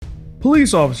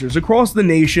Police officers across the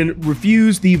nation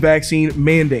refuse the vaccine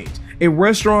mandate. A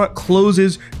restaurant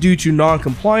closes due to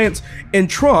non-compliance, and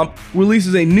Trump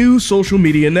releases a new social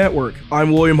media network.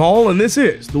 I'm William Hall, and this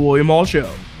is The William Hall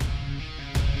Show.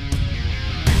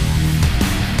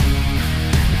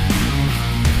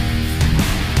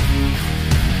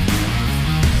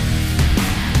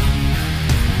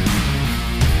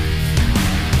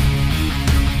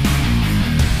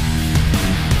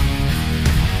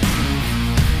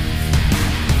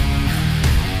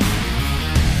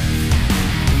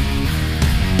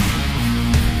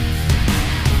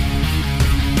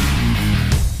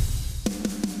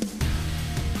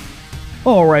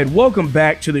 All right, welcome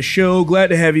back to the show. Glad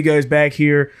to have you guys back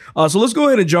here. So let's go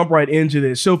ahead and jump right into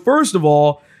this. So first of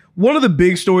all, one of the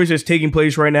big stories that's taking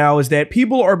place right now is that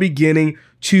people are beginning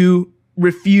to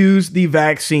refuse the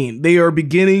vaccine. They are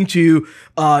beginning to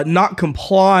not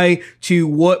comply to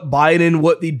what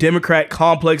the Democrat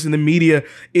complex and the media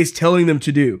is telling them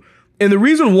to do. And the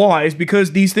reason why is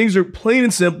because these things are plain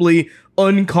and simply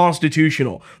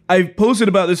unconstitutional. I've posted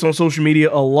about this on social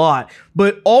media a lot,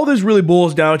 but all this really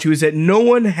boils down to is that no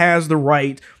one has the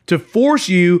right to force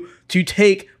you to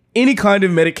take any kind of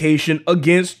medication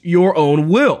against your own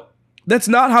will. That's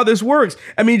not how this works.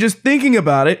 I mean, just thinking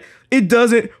about it, it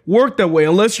doesn't work that way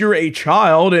unless you're a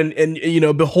child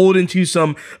and beholden to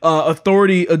some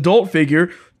authority adult figure.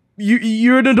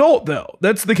 You're an adult, though.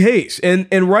 That's the case. And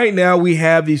right now we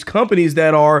have these companies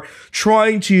that are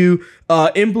trying to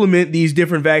implement these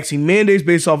different vaccine mandates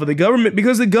based off of the government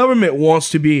because the government wants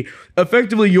to be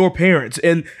effectively your parents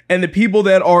and the people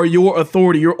that are your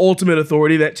authority, your ultimate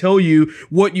authority that tell you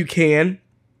what you can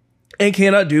and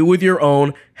cannot do with your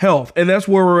own health. And that's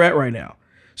where we're at right now.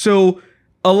 So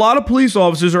a lot of police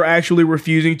officers are actually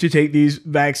refusing to take these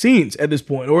vaccines at this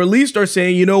point, or at least are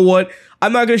saying, you know what,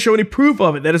 I'm not going to show any proof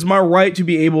of it. That is my right to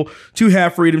be able to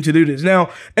have freedom to do this.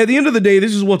 Now, at the end of the day,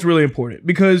 this is what's really important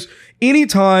because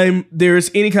anytime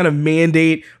there's any kind of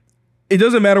mandate, it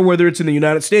doesn't matter whether it's in the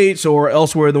United States or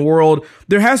elsewhere in the world,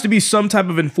 there has to be some type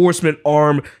of enforcement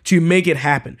arm to make it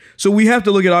happen. So we have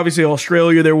to look at, obviously,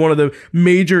 Australia. They're one of the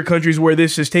major countries where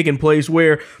this has taken place,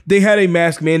 where they had a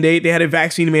mask mandate, they had a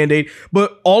vaccine mandate,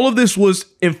 but all of this was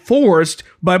enforced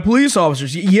by police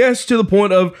officers. Yes, to the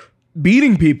point of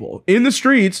beating people in the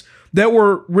streets that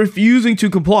were refusing to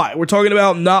comply. We're talking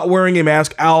about not wearing a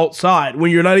mask outside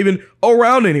when you're not even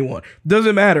around anyone.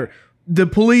 Doesn't matter. The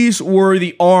police were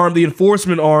the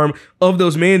enforcement arm of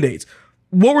those mandates.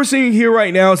 What we're seeing here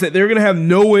right now is that they're going to have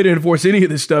no way to enforce any of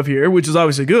this stuff here, which is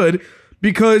obviously good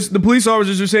because the police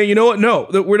officers are saying, you know what? No,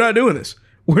 we're not doing this.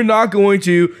 We're not going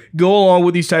to go along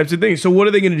with these types of things. So what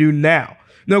are they going to do now?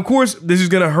 Now, of course, this is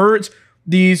going to hurt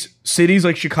these cities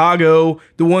like Chicago,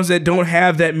 the ones that don't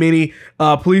have that many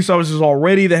police officers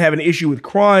already, that have an issue with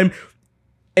crime,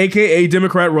 aka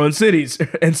Democrat-run cities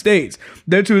and states.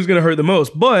 That's who is going to hurt the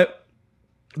most. But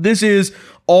this is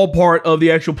all part of the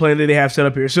actual plan that they have set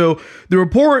up here. So the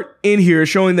report in here is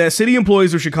showing that city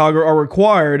employees of Chicago are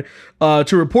required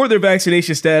to report their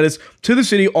vaccination status to the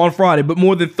city on Friday, but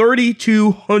more than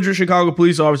 3,200 Chicago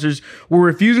police officers were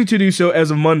refusing to do so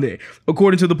as of Monday,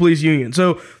 according to the police union.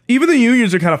 So even the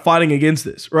unions are kind of fighting against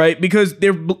this, right? Because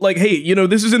they're like, hey,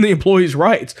 this is in the employees'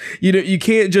 rights. You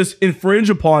can't just infringe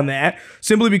upon that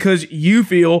simply because you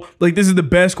feel like this is the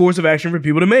best course of action for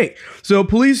people to make. So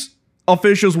police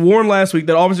officials warned last week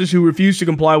that officers who refuse to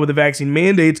comply with the vaccine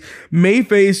mandates may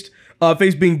face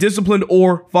being disciplined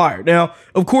or fired. Now,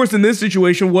 of course, in this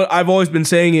situation, what I've always been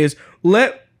saying is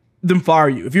let them fire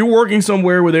you. If you're working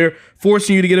somewhere where they're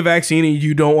forcing you to get a vaccine and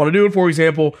you don't want to do it, for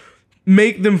example,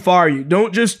 make them fire you.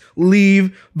 Don't just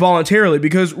leave voluntarily,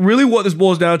 because really what this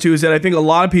boils down to is that I think a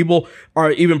lot of people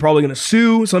are even probably going to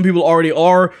sue. Some people already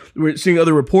are. We're seeing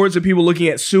other reports of people looking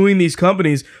at suing these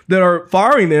companies that are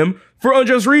firing them for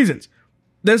unjust reasons.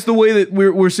 That's the way that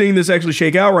we're seeing this actually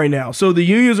shake out right now. So the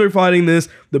unions are fighting this.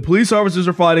 The police officers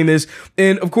are fighting this.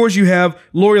 And of course you have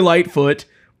Lori Lightfoot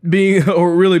being,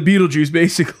 or really Beetlejuice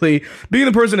basically, being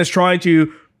the person that's trying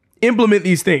to implement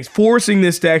these things, forcing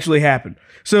this to actually happen.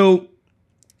 So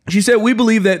she said, we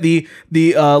believe that the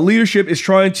leadership is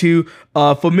trying to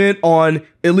foment on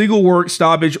illegal work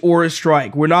stoppage or a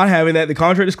strike. We're not having that. The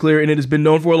contract is clear and it has been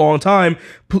known for a long time.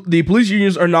 The police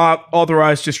unions are not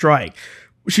authorized to strike.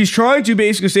 She's trying to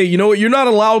basically say, you know what, you're not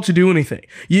allowed to do anything.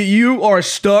 You are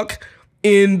stuck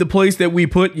in the place that we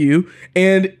put you.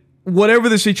 And whatever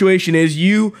the situation is,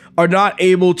 you are not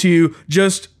able to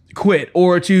just quit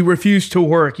or to refuse to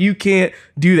work. You can't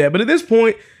do that. But at this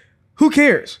point, who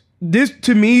cares? This,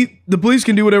 to me, the police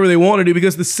can do whatever they want to do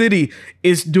because the city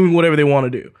is doing whatever they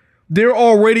want to do. They're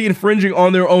already infringing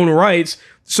on their own rights.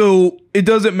 So it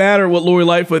doesn't matter what Lori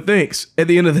Lightfoot thinks at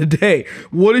the end of the day.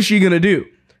 What is she going to do?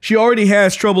 She already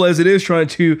has trouble as it is trying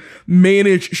to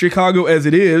manage Chicago as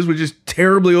it is, which is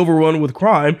terribly overrun with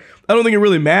crime. I don't think it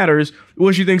really matters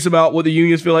what she thinks about what the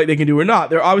unions feel like they can do or not.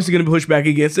 They're obviously going to push back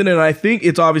against it, and I think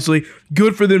it's obviously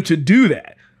good for them to do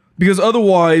that, because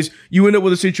otherwise you end up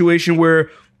with a situation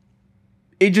where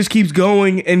it just keeps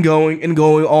going and going and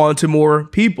going on to more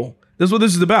people. That's what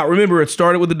this is about. Remember, it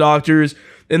started with the doctors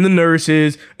and the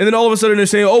nurses, and then all of a sudden they're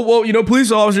saying, oh, well, you know,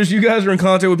 police officers, you guys are in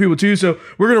contact with people too, so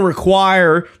we're going to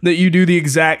require that you do the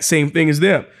exact same thing as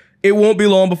them. It won't be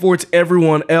long before it's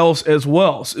everyone else as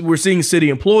well. So we're seeing city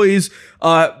employees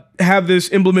have this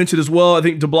implemented as well. I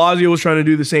think de Blasio was trying to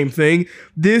do the same thing.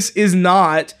 This is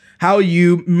not how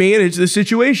you manage the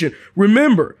situation.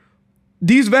 Remember,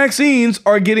 these vaccines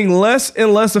are getting less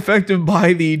and less effective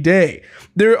by the day.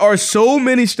 There are so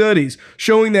many studies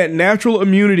showing that natural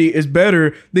immunity is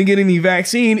better than getting the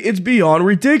vaccine. It's beyond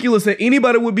ridiculous that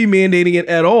anybody would be mandating it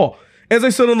at all. As I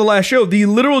said on the last show, the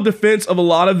literal defense of a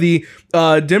lot of the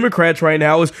Democrats right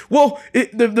now is, well,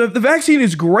 the vaccine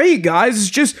is great, guys. It's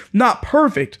just not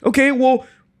perfect. Okay, well,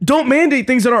 don't mandate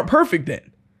things that aren't perfect then.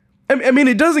 I mean,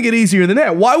 it doesn't get easier than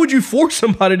that. Why would you force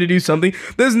somebody to do something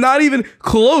that's not even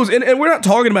close? And we're not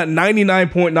talking about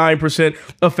 99.9%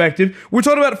 effective. We're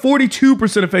talking about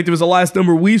 42% effective is the last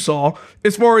number we saw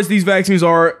as far as these vaccines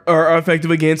are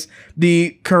effective against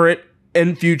the current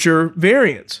and future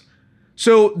variants.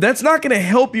 So that's not going to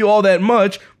help you all that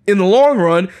much in the long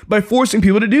run by forcing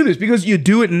people to do this, because you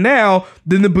do it now,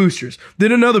 then the boosters,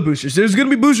 then another boosters. There's going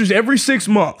to be boosters every 6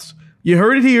 months. You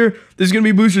heard it here. There's going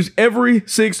to be boosters every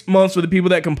 6 months for the people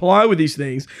that comply with these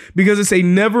things, because it's a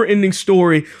never-ending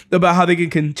story about how they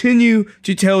can continue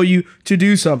to tell you to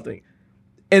do something.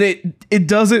 And it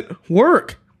doesn't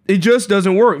work. It just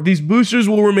doesn't work. These boosters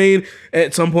will remain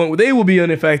at some point where they will be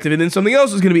ineffective, and then something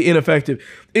else is going to be ineffective.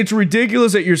 It's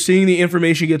ridiculous that you're seeing the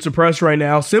information get suppressed right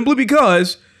now simply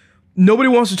because nobody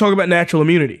wants to talk about natural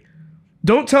immunity.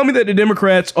 Don't tell me that the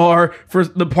Democrats are for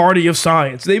the party of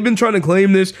science. They've been trying to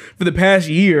claim this for the past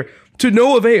year to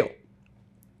no avail,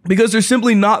 because they're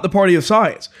simply not the party of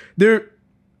science. They're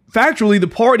factually the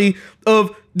party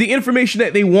of the information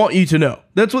that they want you to know.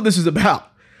 That's what this is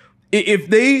about. If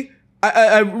they...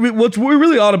 what's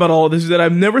really odd about all of this is that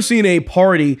I've never seen a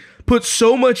party put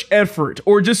so much effort,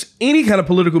 or just any kind of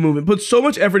political movement, put so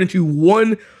much effort into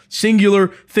one singular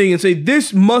thing and say,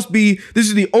 this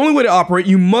is the only way to operate.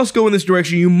 You must go in this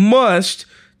direction. You must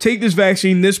take this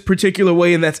vaccine this particular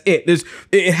way, and that's it.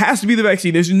 It has to be the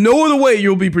vaccine. There's no other way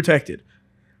you'll be protected.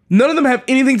 None of them have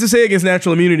anything to say against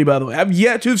natural immunity, by the way. I've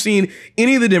yet to have seen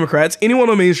any of the Democrats, anyone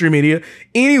on mainstream media,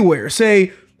 anywhere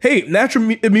say, hey,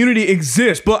 natural immunity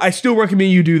exists, but I still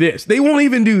recommend you do this. They won't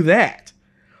even do that,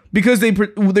 because they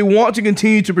want to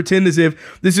continue to pretend as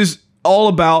if this is all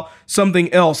about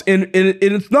something else. And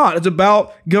it's not. It's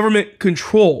about government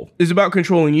control. It's about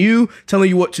controlling you, telling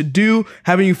you what to do,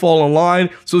 having you fall in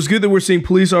line. So it's good that we're seeing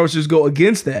police officers go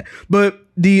against that. But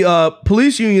the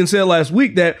police union said last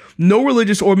week that no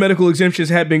religious or medical exemptions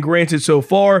have been granted so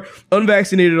far.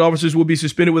 Unvaccinated officers will be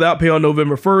suspended without pay on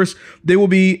November 1st. They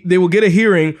will get a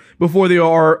hearing before they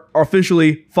are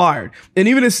officially fired. And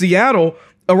even in Seattle,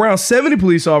 around 70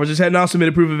 police officers had not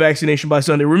submitted proof of vaccination by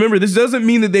Sunday. Remember, this doesn't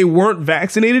mean that they weren't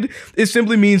vaccinated. It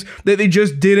simply means that they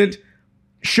just didn't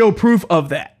show proof of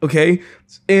that, okay?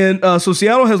 And so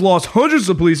Seattle has lost hundreds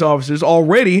of police officers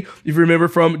already, if you remember,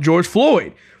 from George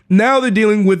Floyd. Now they're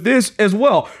dealing with this as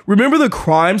well. Remember the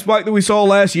crime spike that we saw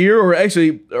last year, or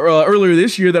actually earlier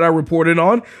this year that I reported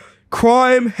on?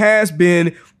 Crime has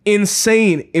been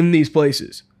insane in these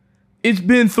places. It's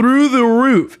been through the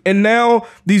roof. And now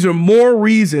these are more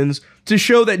reasons to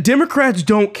show that Democrats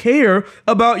don't care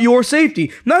about your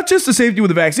safety. Not just the safety with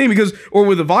the vaccine, or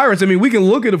with the virus. I mean, we can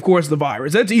look at, of course, the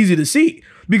virus. That's easy to see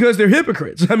because they're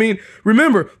hypocrites. I mean,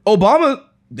 remember, Obama,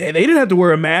 they didn't have to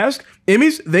wear a mask.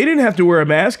 Emmys, they didn't have to wear a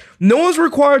mask. No one's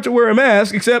required to wear a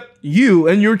mask except you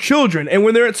and your children, and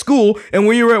when they're at school and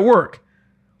when you're at work.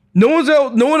 No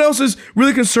one else is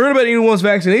really concerned about anyone's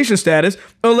vaccination status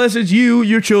unless it's you,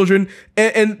 your children,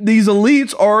 and these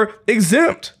elites are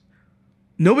exempt.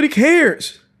 Nobody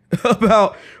cares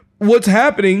about what's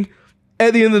happening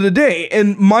at the end of the day.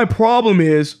 And my problem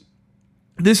is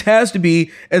this has to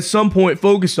be at some point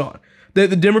focused on. That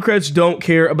the Democrats don't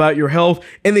care about your health,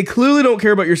 and they clearly don't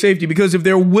care about your safety, because if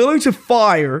they're willing to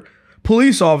fire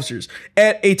police officers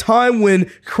at a time when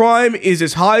crime is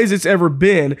as high as it's ever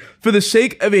been for the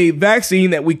sake of a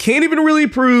vaccine that we can't even really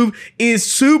prove is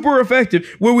super effective,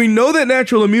 where we know that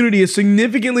natural immunity is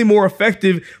significantly more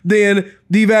effective than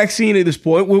the vaccine at this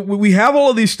point. We have all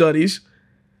of these studies.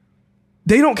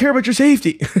 They don't care about your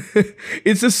safety.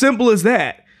 It's as simple as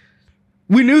that.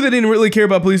 We knew they didn't really care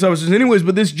about police officers anyways,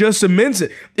 but this just cements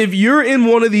it. If you're in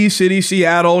one of these cities,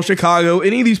 Seattle, Chicago,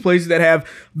 any of these places that have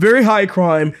very high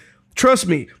crime, trust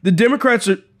me, the Democrats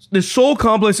are, the sole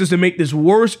complex is to make this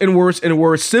worse and worse and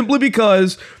worse simply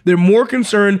because they're more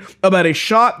concerned about a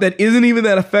shot that isn't even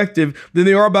that effective than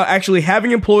they are about actually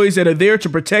having employees that are there to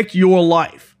protect your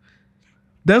life.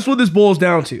 That's what this boils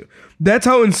down to. That's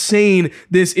how insane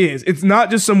this is. It's not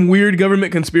just some weird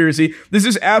government conspiracy. This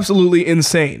is absolutely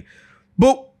insane.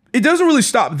 But it doesn't really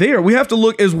stop there. We have to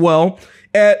look as well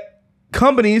at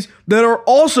companies that are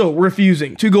also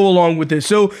refusing to go along with this.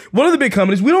 So one of the big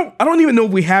companies, I don't even know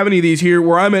if we have any of these here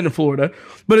where I'm at in Florida,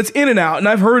 but it's In-N-Out, and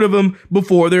I've heard of them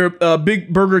before. They're a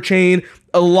big burger chain.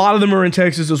 A lot of them are in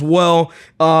Texas as well.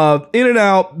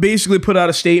 In-N-Out basically put out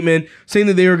a statement saying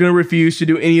that they are going to refuse to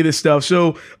do any of this stuff.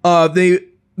 So they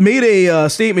made a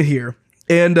statement here,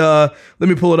 and let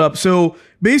me pull it up. So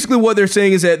basically what they're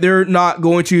saying is that they're not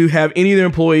going to have any of their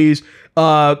employees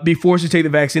be forced to take the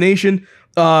vaccination.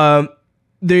 They're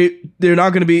not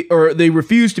going to be, or they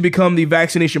refuse to become the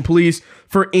vaccination police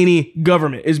for any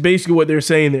government is basically what they're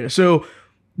saying there. So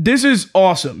this is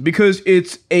awesome because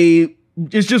it's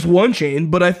just one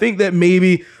chain, but I think that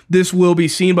maybe this will be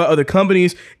seen by other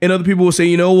companies and other people will say,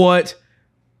 you know what,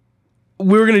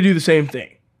 we're going to do the same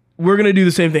thing. We're going to do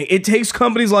the same thing. It takes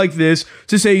companies like this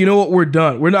to say, you know what, we're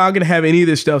done. We're not going to have any of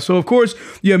this stuff. So, of course,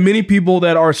 you have many people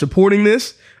that are supporting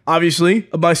this, obviously,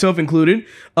 myself included.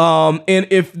 And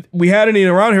if we had any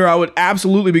around here, I would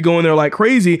absolutely be going there like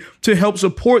crazy to help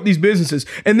support these businesses.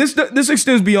 And this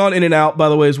extends beyond In-N-Out, by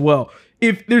the way, as well.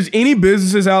 If there's any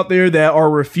businesses out there that are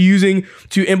refusing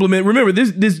to implement, remember,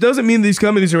 this doesn't mean these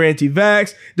companies are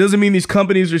anti-vax. Doesn't mean these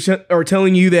companies are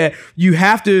telling you that you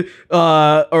have to,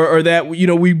 or that, you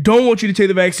know, we don't want you to take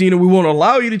the vaccine or we won't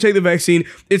allow you to take the vaccine.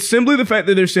 It's simply the fact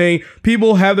that they're saying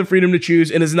people have the freedom to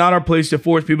choose and it's not our place to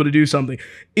force people to do something.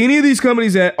 Any of these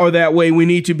companies that are that way, we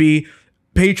need to be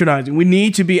patronizing. We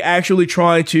need to be actually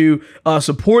trying to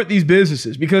support these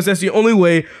businesses because that's the only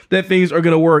way that things are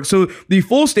going to work. So the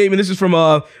full statement, this is from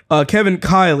Kevin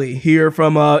Kiley here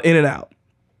from In-N-Out.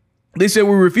 They said,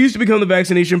 we refuse to become the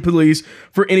vaccination police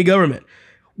for any government.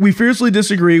 We fiercely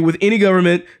disagree with any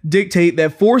government dictate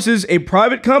that forces a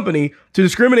private company to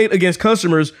discriminate against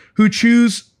customers who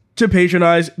choose to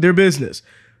patronize their business.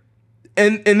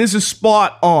 And this is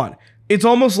spot on. It's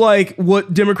almost like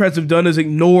what Democrats have done is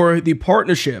ignore the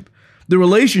partnership, the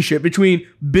relationship between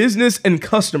business and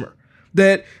customer.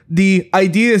 That the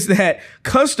idea is that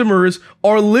customers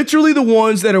are literally the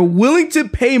ones that are willing to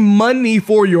pay money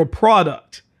for your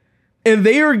product. And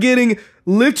they are getting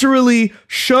literally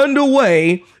shunned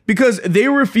away because they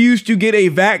refuse to get a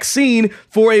vaccine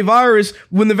for a virus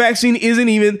when the vaccine isn't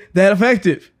even that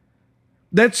effective.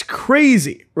 That's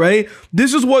crazy, right?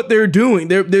 This is what they're doing.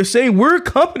 They're saying we're a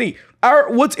company.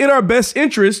 What's in our best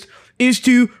interest is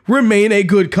to remain a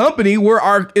good company where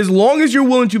as long as you're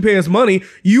willing to pay us money,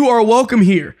 you are welcome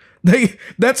here.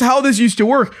 That's how this used to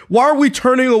work. Why are we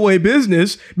turning away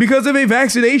business because of a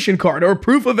vaccination card or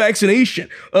proof of vaccination,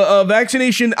 a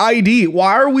vaccination ID?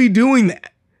 Why are we doing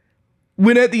that?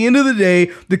 When at the end of the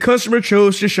day, the customer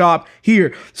chose to shop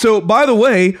here. So by the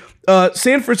way,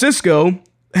 San Francisco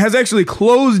has actually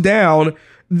closed down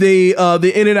the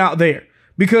In-N-Out there.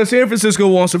 Because San Francisco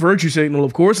wants a virtue signal,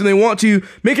 of course, and they want to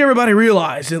make everybody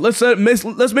realize that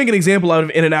let's make an example out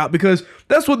of In-N-Out because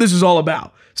that's what this is all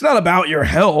about. It's not about your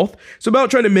health. It's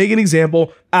about trying to make an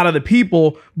example out of the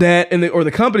people that or the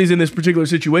companies in this particular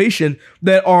situation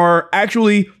that are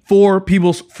actually for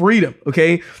people's freedom.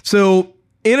 Okay, so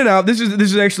In-N-Out, this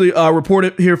is actually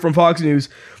reported here from Fox News.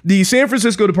 The San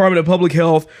Francisco Department of Public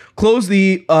Health closed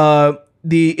the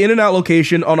In-N-Out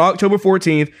location on October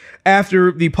 14th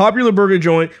after the popular burger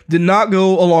joint did not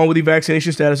go along with the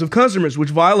vaccination status of customers, which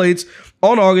violates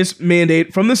on August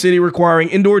mandate from the city requiring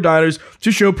indoor diners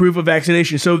to show proof of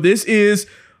vaccination. So this is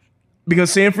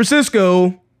because San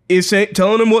Francisco is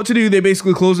telling them what to do. They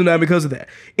basically closed them down because of that.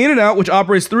 In-N-Out, which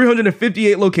operates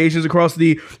 358 locations across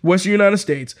the Western United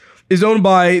States, is owned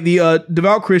by the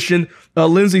devout Christian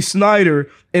Lindsay Snyder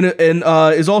and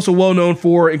is also well known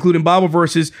for including Bible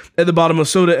verses at the bottom of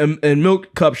soda and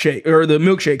milk cup shake or the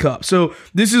milkshake cup. So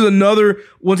this is another,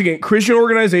 once again, Christian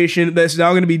organization that's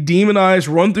now going to be demonized,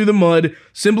 run through the mud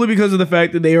simply because of the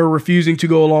fact that they are refusing to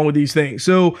go along with these things.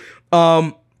 So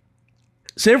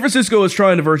San Francisco is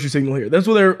trying to virtue signal here. That's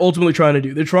what they're ultimately trying to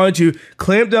do. They're trying to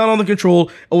clamp down on the control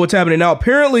of what's happening. Now,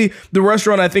 apparently, the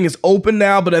restaurant, I think, is open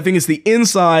now, but I think it's the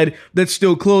inside that's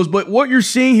still closed. But what you're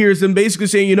seeing here is them basically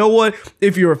saying, you know what?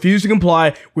 If you refuse to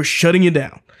comply, we're shutting you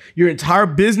down. Your entire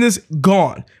business,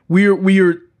 gone. We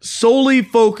are solely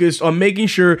focused on making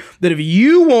sure that if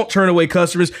you won't turn away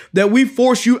customers, that we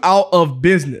force you out of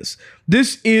business.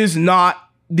 This is not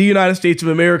the United States of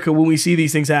America when we see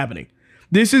these things happening.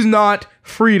 This is not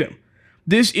freedom.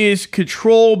 This is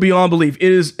control beyond belief.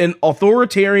 It is an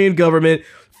authoritarian government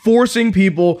forcing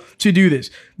people to do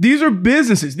this. These are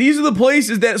businesses. These are the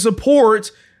places that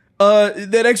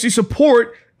actually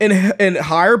support and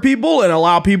hire people and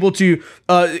allow people to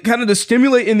kind of to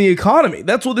stimulate in the economy.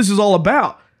 That's what this is all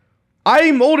about.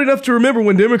 I'm old enough to remember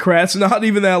when Democrats, not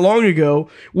even that long ago,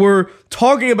 were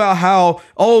talking about how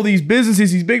all these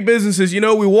businesses, these big businesses, we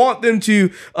want them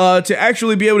to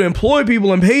actually be able to employ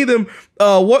people and pay them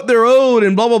what they're owed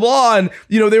and blah, blah, blah. And,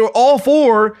 they were all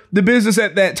for the business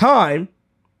at that time.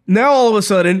 Now, all of a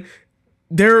sudden,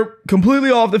 they're completely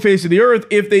off the face of the earth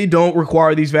if they don't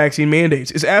require these vaccine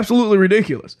mandates. It's absolutely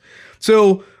ridiculous.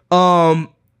 So,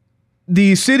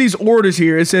 the city's orders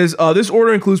here, it says, this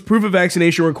order includes proof of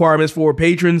vaccination requirements for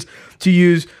patrons to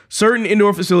use certain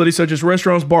indoor facilities such as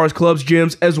restaurants, bars, clubs,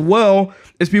 gyms, as well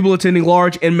as people attending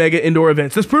large and mega indoor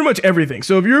events. That's pretty much everything.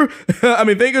 So if you're,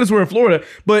 thank goodness we're in Florida,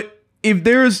 but if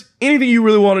there's anything you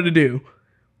really wanted to do,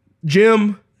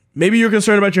 gym, maybe you're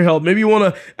concerned about your health, maybe you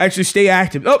want to actually stay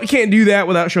active. Oh, you can't do that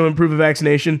without showing proof of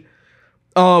vaccination.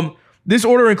 This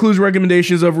order includes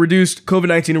recommendations of reduced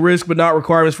COVID-19 risk, but not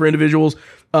requirements for individuals,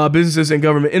 businesses, and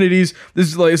government entities. This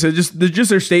is, like I said, just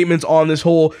their statements on this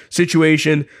whole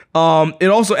situation. It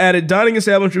also added dining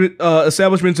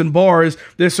establishments and bars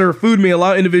that serve food may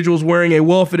allow individuals wearing a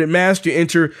well-fitted mask to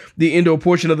enter the indoor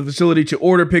portion of the facility to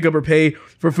order, pick up, or pay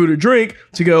for food or drink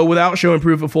to go without showing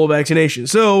proof of full vaccination.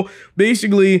 So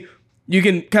basically, you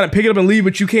can kind of pick it up and leave,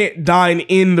 but you can't dine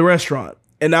in the restaurant.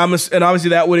 And obviously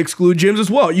that would exclude gyms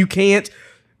as well. You can't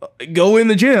go in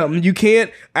the gym. You can't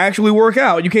actually work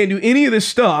out. You can't do any of this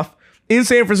stuff in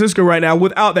San Francisco right now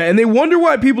without that. And they wonder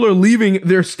why people are leaving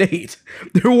their state.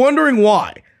 They're wondering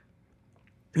why.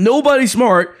 Nobody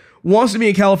smart wants to be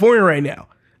in California right now.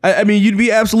 You'd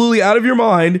be absolutely out of your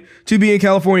mind to be in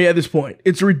California at this point.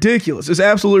 It's ridiculous. It's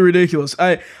absolutely ridiculous.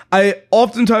 I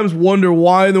oftentimes wonder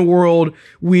why in the world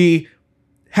we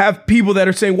have people that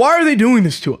are saying, why are they doing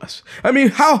this to us?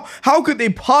 How could they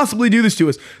possibly do this to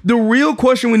us? The real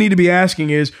question we need to be asking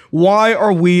is, why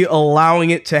are we allowing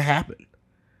it to happen?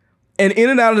 And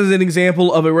In-N-Out is an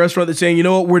example of a restaurant that's saying, you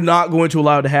know what, we're not going to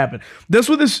allow it to happen. That's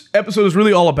what this episode is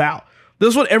really all about.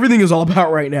 That's what everything is all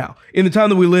about right now in the time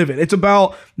that we live in. It's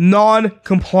about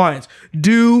non-compliance.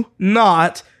 Do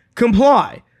not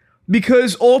comply.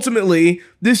 Because ultimately,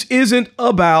 this isn't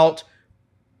about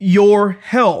your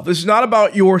health. It's not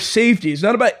about your safety. It's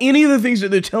not about any of the things that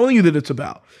they're telling you that it's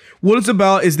about. What it's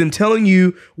about is them telling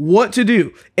you what to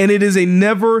do. And it is a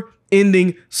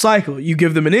never-ending cycle. You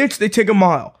give them an inch, they take a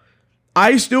mile.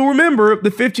 I still remember the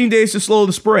 15 days to slow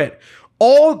the spread.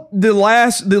 All the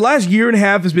last year and a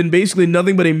half has been basically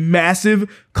nothing but a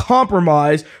massive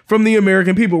compromise from the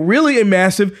American people. Really a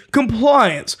massive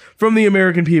compliance from the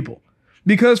American people.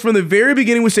 Because from the very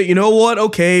beginning, we say, you know what?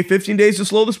 Okay, 15 days to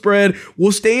slow the spread.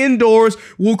 We'll stay indoors.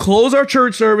 We'll close our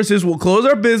church services. We'll close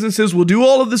our businesses. We'll do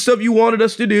all of the stuff you wanted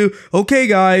us to do. Okay,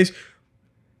 guys.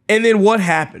 And then what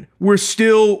happened? We're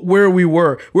still where we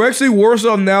were. We're actually worse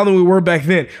off now than we were back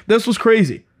then. That's what's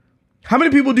crazy. How many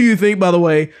people do you think, by the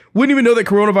way, wouldn't even know that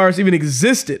coronavirus even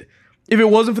existed if it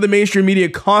wasn't for the mainstream media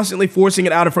constantly forcing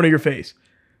it out in front of your face?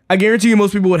 I guarantee you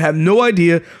most people would have no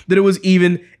idea that it was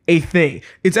even a thing.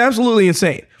 It's absolutely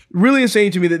insane. Really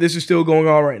insane to me that this is still going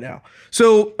on right now.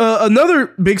 So another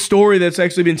big story that's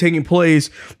actually been taking place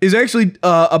is actually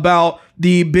about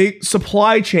the big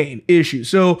supply chain issue.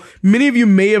 So many of you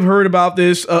may have heard about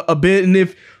this a bit, and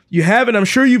if you haven't, I'm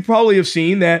sure you probably have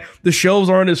seen that the shelves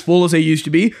aren't as full as they used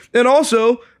to be. And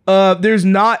also, there's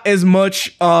not as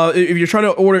much, if you're trying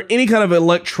to order any kind of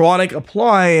electronic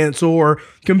appliance or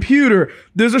computer,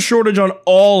 there's a shortage on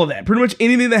all of that. Pretty much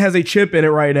anything that has a chip in it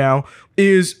right now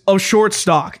is of short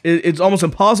stock. It's almost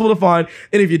impossible to find.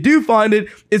 And if you do find it,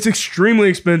 it's extremely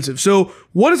expensive. So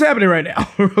what is happening right now?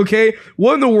 Okay.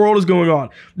 What in the world is going on?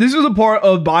 This is a part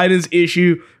of Biden's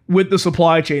issue with the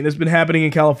supply chain that's been happening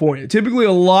in California. Typically,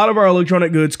 a lot of our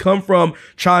electronic goods come from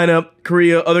China,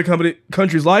 Korea, other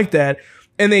countries like that.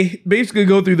 And they basically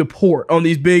go through the port on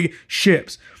these big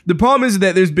ships. The problem is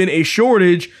that there's been a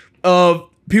shortage of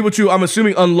people to, I'm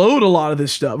assuming, unload a lot of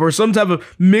this stuff or some type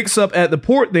of mix up at the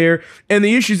port there. And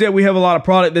the issue is that we have a lot of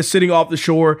product that's sitting off the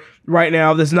shore right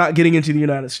now that's not getting into the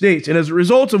United States. And as a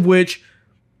result of which,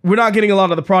 we're not getting a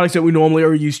lot of the products that we normally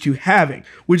are used to having,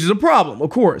 which is a problem, of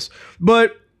course.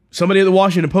 But somebody at the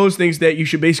Washington Post thinks that you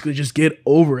should basically just get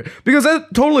over it because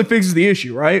that totally fixes the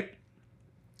issue, right?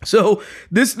 So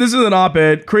this is an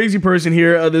op-ed, crazy person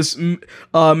here, this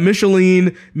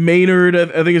Micheline Maynard,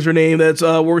 I think is her name,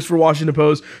 that works for Washington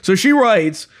Post. So she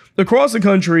writes, across the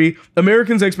country,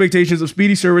 Americans' expectations of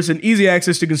speedy service and easy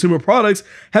access to consumer products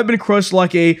have been crushed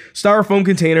like a styrofoam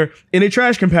container in a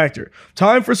trash compactor.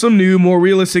 Time for some new, more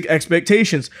realistic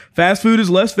expectations. Fast food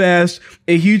is less fast.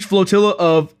 A huge flotilla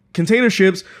of container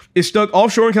ships is stuck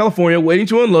offshore in California waiting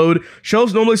to unload.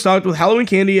 Shelves normally stocked with Halloween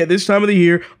candy at this time of the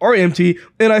year are empty.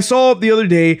 And I saw the other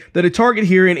day that a Target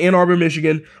here in Ann Arbor,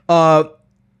 Michigan,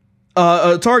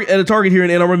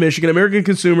 American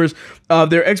consumers,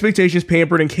 their expectations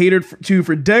pampered and catered to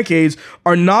for decades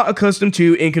are not accustomed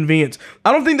to inconvenience.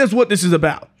 I don't think that's what this is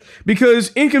about,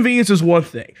 because inconvenience is one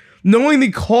thing. Knowing the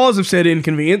cause of said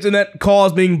inconvenience, and that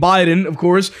cause being Biden, of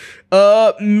course,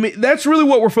 that's really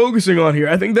what we're focusing on here.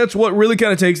 I think that's what really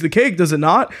kind of takes the cake, does it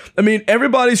not? I mean,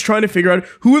 everybody's trying to figure out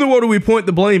who in the world do we point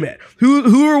the blame at?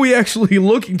 Who are we actually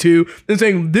looking to and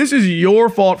saying, this is your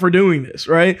fault for doing this,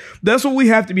 right? That's what we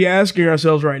have to be asking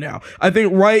ourselves right now. I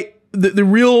think the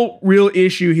real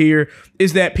issue here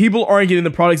is that people aren't getting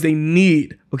the products they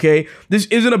need, okay? This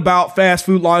isn't about fast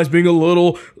food lines being a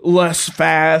little less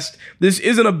fast. This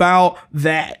isn't about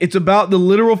that. It's about the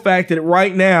literal fact that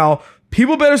right now,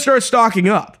 people better start stocking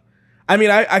up. I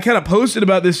mean, I kind of posted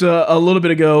about this a little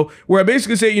bit ago, where I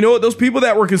basically say, you know what, those people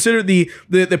that were considered the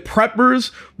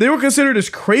preppers, they were considered as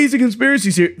crazy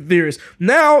conspiracy theorists.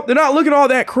 Now, they're not looking all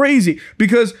that crazy,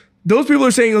 because those people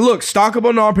are saying, look, stock up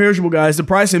on non-perishable, guys. The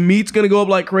price of meat's going to go up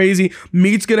like crazy.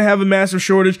 Meat's going to have a massive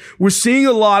shortage. We're seeing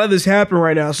a lot of this happen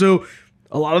right now. So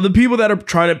a lot of the people that are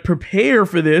trying to prepare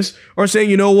for this are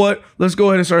saying, you know what, let's go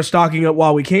ahead and start stocking up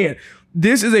while we can.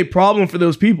 This is a problem for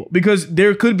those people, because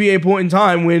there could be a point in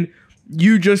time when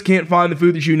you just can't find the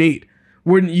food that you need,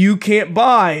 when you can't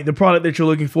buy the product that you're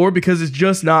looking for because it's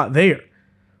just not there.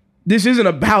 This isn't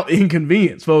about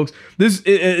inconvenience, folks.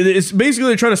 It's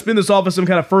basically trying to spin this off as some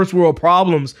kind of first world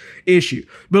problems issue.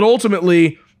 But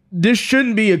ultimately, this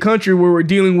shouldn't be a country where we're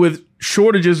dealing with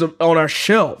shortages on our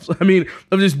shelves. I mean,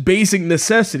 of just basic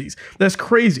necessities. That's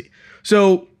crazy.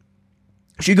 So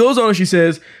she goes on and she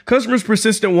says, customers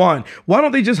persistent whine. Why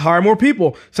don't they just hire more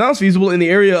people? Sounds feasible in the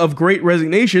area of great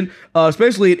resignation,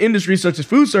 especially in industries such as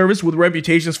food service with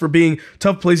reputations for being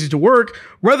tough places to work,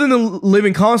 rather than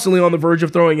living constantly on the verge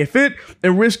of throwing a fit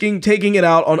and risking taking it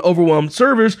out on overwhelmed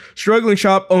servers, struggling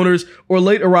shop owners, or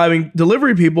late arriving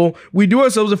delivery people. We do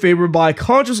ourselves a favor by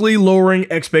consciously lowering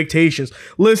expectations.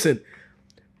 Listen,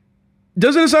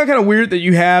 doesn't it sound kind of weird that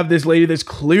you have this lady that's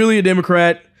clearly a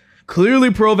Democrat,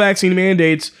 clearly pro-vaccine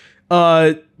mandates,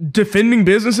 defending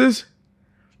businesses?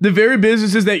 The very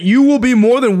businesses that you will be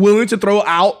more than willing to throw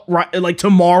out like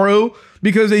tomorrow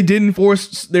because they didn't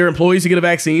force their employees to get a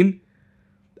vaccine.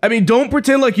 I mean, don't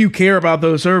pretend like you care about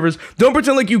those servers. Don't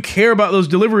pretend like you care about those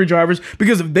delivery drivers,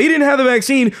 because if they didn't have the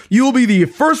vaccine, you will be the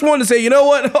first one to say, you know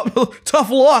what,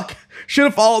 tough luck. Should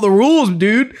have followed the rules,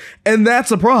 dude. And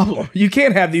that's a problem. You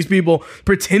can't have these people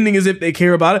pretending as if they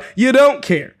care about it. You don't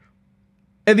care.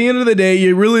 At the end of the day,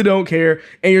 you really don't care,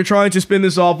 and you're trying to spin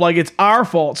this off like it's our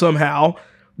fault somehow.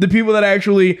 The people that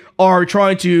actually are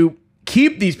trying to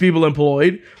keep these people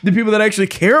employed, the people that actually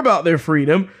care about their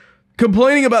freedom,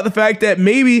 complaining about the fact that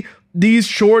maybe these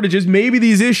shortages, maybe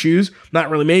these issues,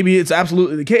 not really maybe, it's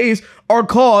absolutely the case, are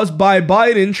caused by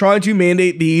Biden trying to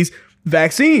mandate these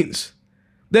vaccines.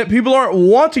 That people aren't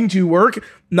wanting to work,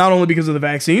 not only because of the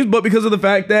vaccines, but because of the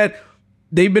fact that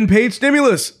they've been paid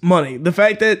stimulus money. The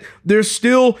fact that there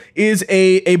still is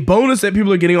a bonus that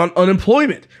people are getting on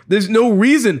unemployment. There's no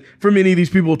reason for many of these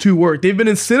people to work. They've been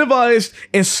incentivized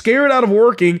and scared out of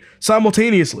working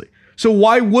simultaneously. So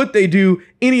why would they do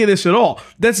any of this at all?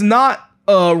 That's not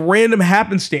a random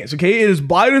happenstance, okay? It is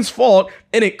Biden's fault,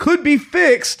 and it could be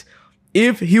fixed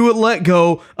if he would let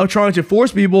go of trying to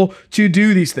force people to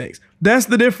do these things. That's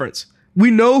the difference. We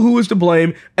know who is to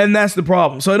blame, and that's the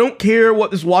problem. So I don't care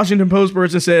what this Washington Post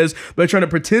person says, but trying to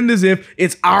pretend as if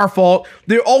it's our fault.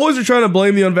 They always are trying to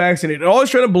blame the unvaccinated. They're always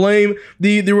trying to blame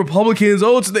the Republicans.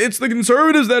 Oh, it's the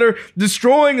conservatives that are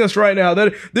destroying us right now.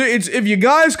 If you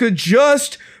guys could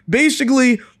just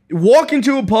basically walk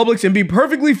into a Publix and be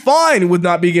perfectly fine with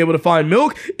not being able to find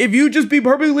milk, if you just be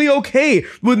perfectly okay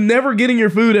with never getting your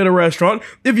food at a restaurant,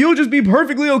 if you'll just be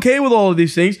perfectly okay with all of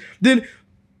these things, then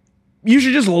you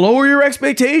should just lower your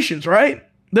expectations, right?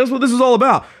 That's what this is all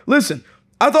about. Listen,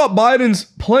 I thought Biden's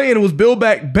plan was Build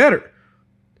Back Better.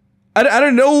 I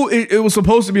didn't know it was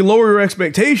supposed to be lower your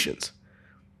expectations,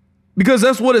 because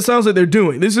that's what it sounds like they're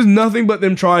doing. This is nothing but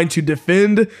them trying to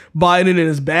defend Biden and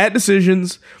his bad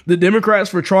decisions, the Democrats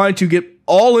for trying to get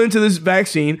all into this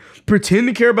vaccine, pretend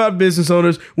to care about business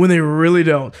owners when they really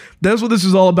don't. That's what this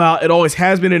is all about. It always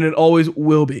has been and it always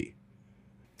will be.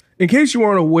 In case you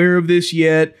aren't aware of this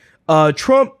yet,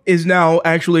 Trump is now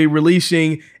actually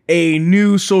releasing a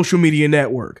new social media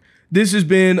network. This has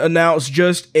been announced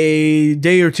just a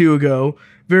day or two ago,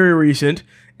 very recent.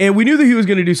 And we knew that he was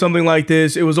going to do something like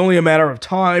this. It was only a matter of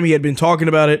time. He had been talking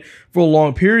about it for a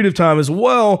long period of time as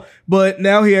well. But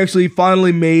now he actually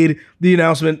finally made the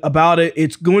announcement about it.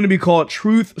 It's going to be called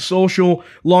Truth Social,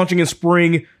 launching in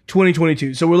spring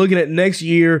 2022. So we're looking at next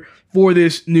year for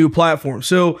this new platform.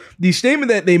 So the statement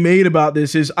that they made about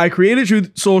this is, I created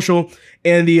Truth Social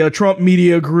and the Trump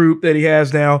media group that he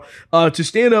has now to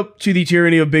stand up to the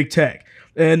tyranny of big tech.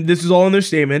 And this is all in their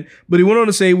statement. But he went on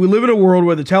to say, we live in a world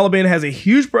where the Taliban has a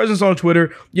huge presence on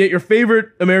Twitter, yet your favorite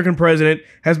American president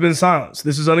has been silenced.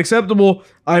 This is unacceptable.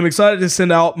 I'm excited to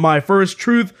send out my first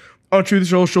truth on Truth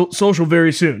Social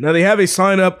very soon. Now, they have a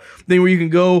sign up thing where you can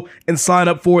go and sign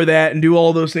up for that and do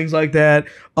all those things like that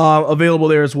available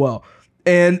there as well.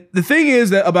 And the thing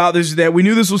is that about this is that we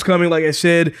knew this was coming, like I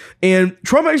said, and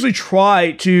Trump actually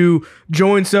tried to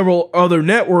join several other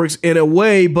networks in a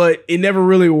way, but it never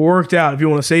really worked out, if you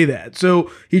want to say that.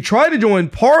 So he tried to join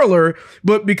Parler,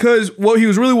 but because what he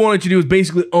was really wanting to do was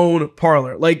basically own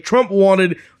Parler. Like, Trump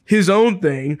wanted his own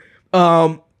thing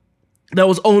that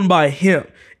was owned by him.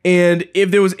 And if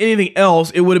there was anything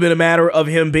else, it would have been a matter of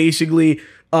him basically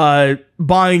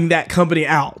buying that company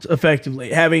out,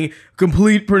 effectively having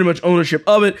complete pretty much ownership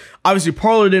of it. Obviously,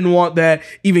 Parler didn't want that.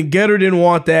 Even Getter didn't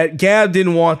want that. Gab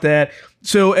didn't want that.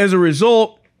 So as a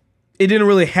result, it didn't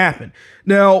really happen.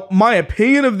 Now, my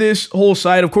opinion of this whole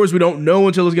site, of course, we don't know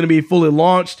until it's going to be fully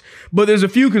launched, but there's a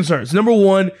few concerns. Number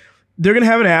one, they're going to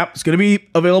have an app. It's going to be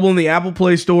available in the Apple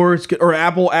Play Store or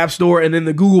Apple App Store, and then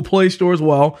the Google Play Store as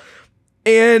well.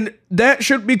 And that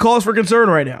should be cause for concern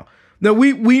right now. Now,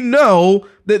 we know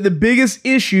that the biggest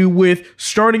issue with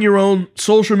starting your own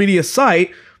social media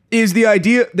site is the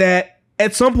idea that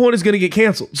at some point it's going to get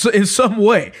canceled in some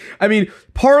way. I mean,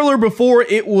 Parler, before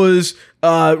it was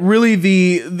really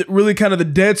really kind of the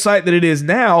dead site that it is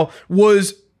now,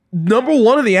 was number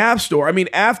one in the App Store. I mean,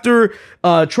 after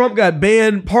Trump got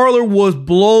banned, Parler was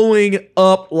blowing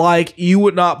up like you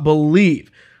would not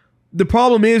believe. The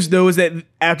problem is, though, is that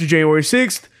after January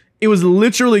 6th, it was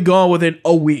literally gone within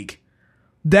a week.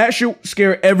 That should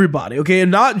scare everybody, okay?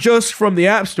 And not just from the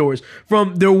app stores,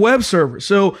 from their web servers.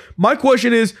 So my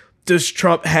question is, does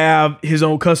Trump have his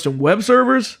own custom web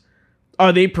servers?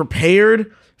 Are they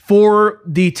prepared for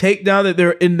the takedown that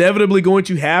they're inevitably going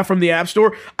to have from the App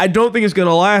Store? I don't think it's going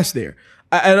to last there.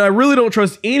 And I really don't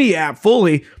trust any app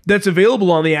fully that's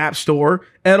available on the App Store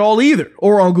at all either,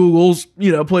 or on Google's,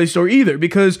 Play Store either,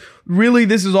 because really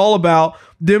this is all about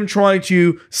them trying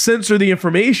to censor the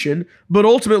information. But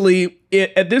ultimately,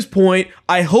 at this point,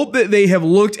 I hope that they have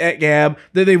looked at Gab,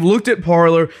 that they've looked at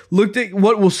Parler, looked at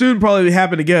what will soon probably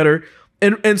happen to Getter,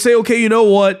 and say, okay, you know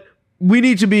what? We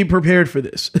need to be prepared for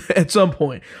this at some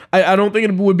point. I don't think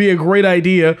it would be a great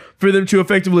idea for them to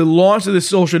effectively launch this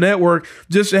social network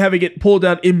just to have it get pulled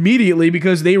down immediately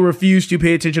because they refuse to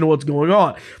pay attention to what's going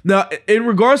on. Now, in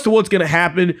regards to what's going to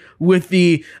happen with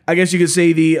the, I guess you could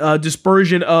say, the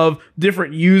dispersion of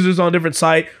different users on different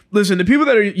sites, listen, the people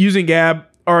that are using Gab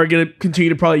are going to continue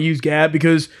to probably use Gab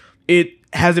because it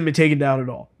hasn't been taken down at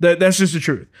all. That's just the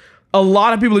truth. A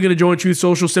lot of people are going to join Truth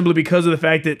Social simply because of the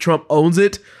fact that Trump owns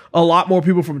it. A lot more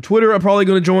people from Twitter are probably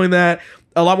going to join that.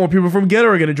 A lot more people from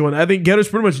Getter are going to join that. I think Getter's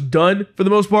pretty much done for the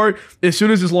most part. As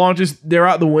soon as this launches, they're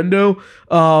out the window.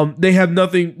 They have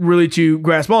nothing really to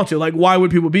grasp onto. Like, why would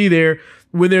people be there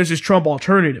when there's this Trump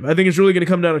alternative? I think it's really going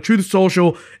to come down to Truth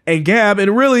Social and Gab.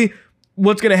 And really,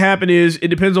 what's going to happen is it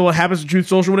depends on what happens to Truth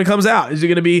Social when it comes out. Is it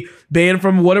going to be banned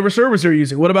from whatever service they're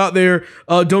using? What about their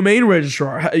domain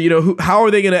registrar? How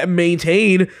are they going to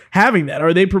maintain having that?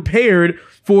 Are they prepared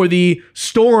for the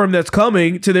storm that's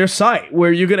coming to their site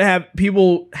where you're going to have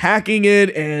people hacking it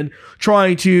and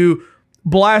trying to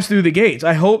blast through the gates?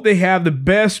 I hope they have the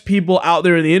best people out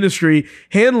there in the industry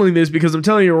handling this, because I'm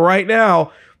telling you right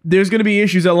now, there's going to be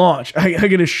issues at launch. I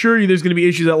can assure you there's going to be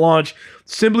issues at launch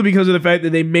simply because of the fact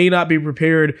that they may not be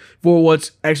prepared for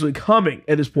what's actually coming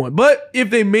at this point. But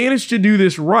if they manage to do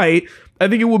this right, I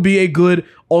think it will be a good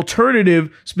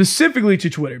alternative specifically to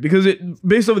Twitter, because it,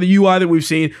 based off of the UI that we've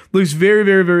seen, looks very,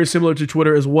 very, very similar to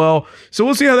Twitter as well. So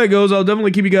we'll see how that goes. I'll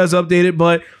definitely keep you guys updated,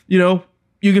 but,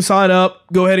 you can sign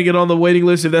up, go ahead and get on the waiting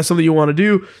list if that's something you want to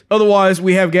do. Otherwise,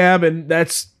 we have Gab, and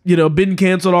that's, been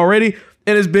canceled already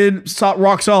and has been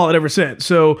rock solid ever since.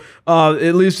 So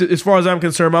at least as far as I'm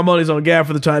concerned, my money's on Gab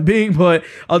for the time being, but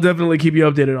I'll definitely keep you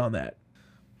updated on that.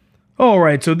 All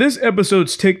right, so this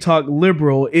episode's TikTok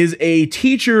liberal is a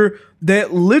teacher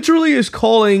that literally is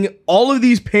calling all of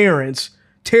these parents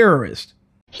terrorists.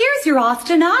 Here's your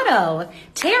ostinato.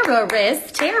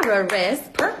 Terrorist,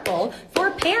 terrorist, purple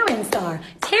for parents are.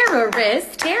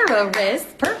 Terrorist,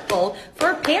 terrorist, purple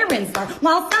for parents are.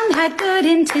 While some had good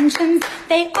intentions,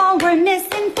 they all were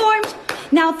misinformed.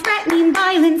 Now threatening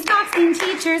violence, doxing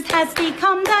teachers has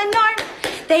become the norm.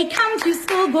 They come to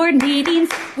school board meetings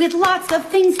with lots of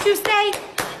things to say,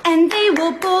 and they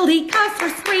will bully, cuss, or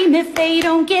scream if they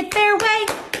don't get their way.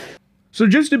 So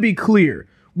just to be clear,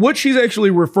 what she's actually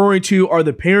referring to are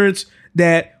the parents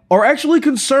that are actually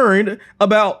concerned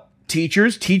about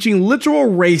teachers teaching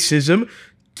literal racism,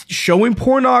 showing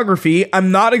pornography. I'm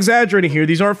not exaggerating here.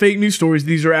 These aren't fake news stories.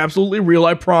 These are absolutely real,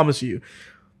 I promise you.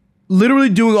 Literally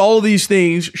doing all of these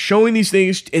things, showing these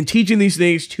things and teaching these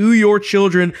things to your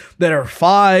children that are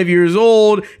 5 years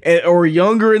old or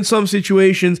younger in some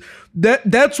situations.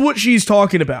 That's what she's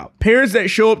talking about. Parents that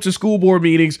show up to school board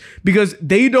meetings because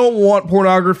they don't want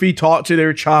pornography taught to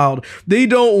their child. They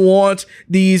don't want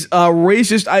these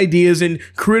racist ideas and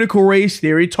critical race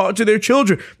theory taught to their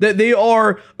children. That they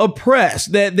are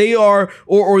oppressed, that they are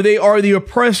or they are the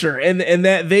oppressor, and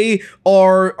that they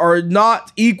are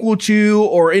not equal to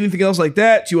or anything else like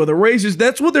that to other races.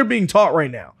 That's what they're being taught right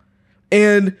now.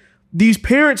 And these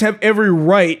parents have every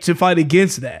right to fight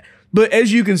against that. But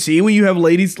as you can see, when you have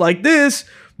ladies like this,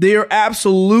 they are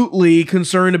absolutely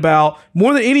concerned about,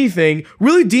 more than anything,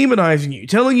 really demonizing you,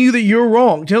 telling you that you're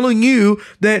wrong, telling you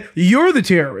that you're the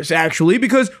terrorist, actually,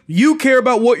 because you care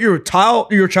about what your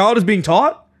child is being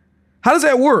taught. How does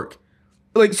that work?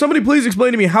 Like, somebody please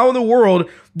explain to me how in the world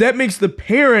that makes the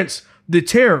parents the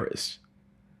terrorists.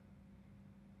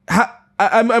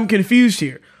 I'm confused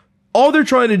here. All they're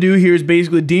trying to do here is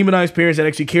basically demonize parents that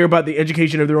actually care about the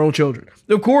education of their own children.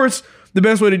 Of course, the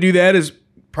best way to do that is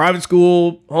private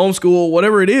school, homeschool,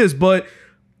 whatever it is, but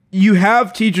you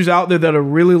have teachers out there that are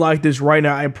really like this right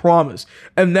now, I promise.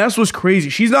 And that's what's crazy.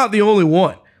 She's not the only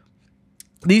one.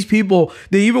 These people,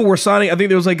 they even were signing, I think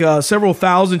there was like several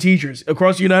thousand teachers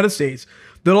across the United States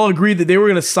that all agreed that they were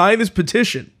going to sign this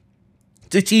petition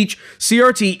to teach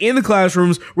CRT in the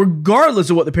classrooms regardless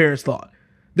of what the parents thought.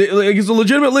 It's a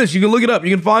legitimate list. You can look it up.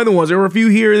 You can find the ones. There were a few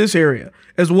here in this area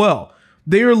as well.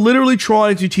 They are literally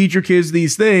trying to teach your kids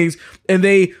these things, and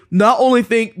they not only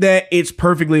think that it's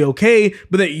perfectly okay,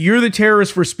 but that you're the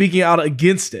terrorist for speaking out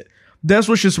against it. That's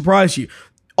what should surprise you.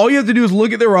 All you have to do is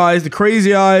look at their eyes, the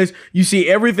crazy eyes. You see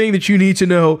everything that you need to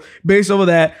know based off of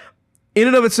that in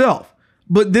and of itself.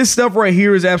 But this stuff right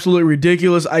here is absolutely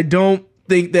ridiculous. I don't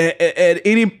think that at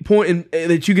any point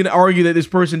that you can argue that this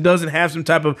person doesn't have some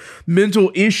type of mental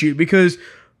issue, because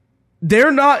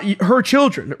they're not her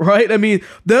children, right? I mean,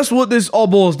 that's what this all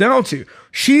boils down to.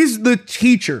 She's the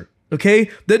teacher, okay?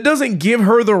 That doesn't give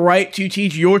her the right to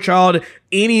teach your child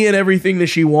any and everything that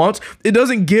she wants. It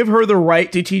doesn't give her the right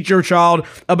to teach your child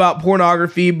about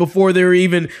pornography before they're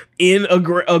even in a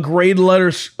grade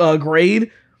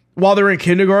while they're in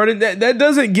kindergarten. That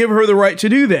doesn't give her the right to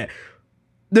do that.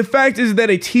 The fact is that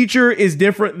a teacher is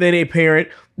different than a parent.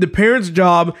 The parent's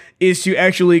job is to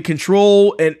actually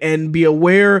control and be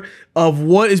aware of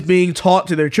what is being taught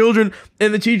to their children.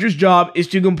 And the teacher's job is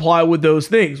to comply with those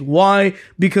things. Why?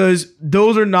 Because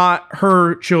those are not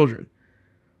her children.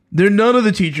 They're none of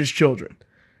the teacher's children.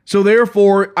 So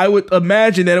therefore, I would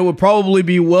imagine that it would probably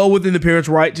be well within the parent's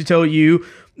right to tell you,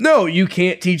 no, you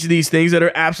can't teach these things that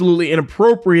are absolutely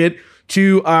inappropriate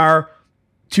to our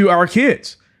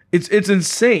kids. It's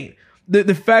insane.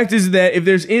 The fact is that if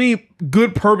there's any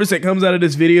good purpose that comes out of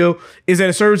this video, is that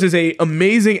it serves as an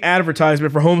amazing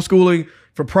advertisement for homeschooling,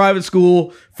 for private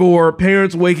school, for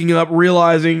parents waking up,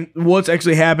 realizing what's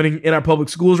actually happening in our public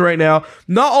schools right now.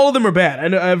 Not all of them are bad. I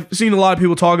know I've seen a lot of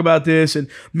people talk about this and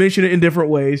mention it in different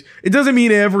ways. It doesn't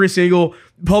mean every single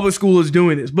public school is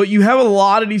doing this, but you have a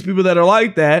lot of these people that are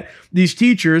like that, these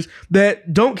teachers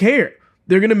that don't care.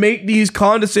 They're going to make these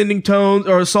condescending tones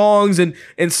or songs and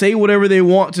say whatever they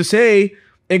want to say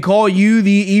and call you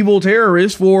the evil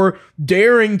terrorist for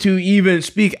daring to even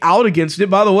speak out against it.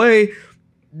 By the way,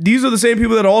 these are the same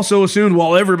people that also assumed,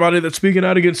 well, everybody that's speaking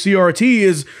out against CRT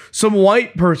is some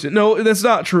white person. No, that's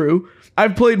not true.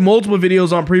 I've played multiple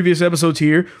videos on previous episodes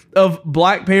here of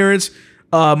black parents,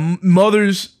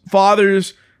 mothers,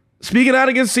 fathers speaking out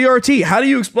against CRT. How do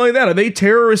you explain that? Are they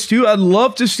terrorists too? I'd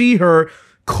love to see her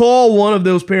call one of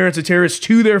those parents a terrorist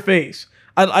to their face.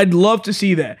 I'd love to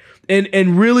see that.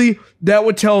 And really, that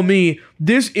would tell me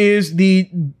this is the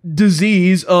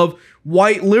disease of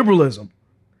white liberalism.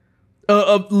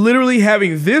 Of literally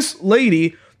having this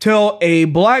lady tell a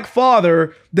black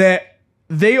father that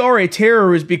they are a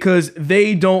terrorist because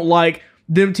they don't like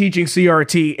them teaching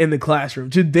CRT in the classroom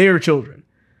to their children.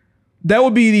 That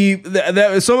would be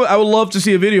I would love to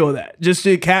see a video of that, just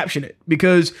to caption it,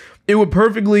 because it would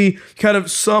perfectly kind of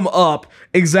sum up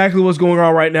exactly what's going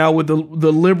on right now with the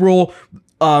liberal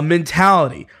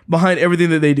mentality behind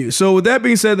everything that they do. So with that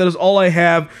being said, that is all I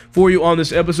have for you on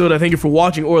this episode. I thank you for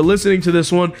watching or listening to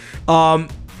this one.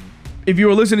 If you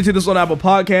are listening to this on Apple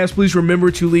Podcasts, please remember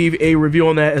to leave a review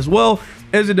on that as well,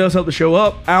 as it does help the show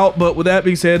out. But with that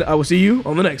being said, I will see you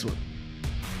on the next one.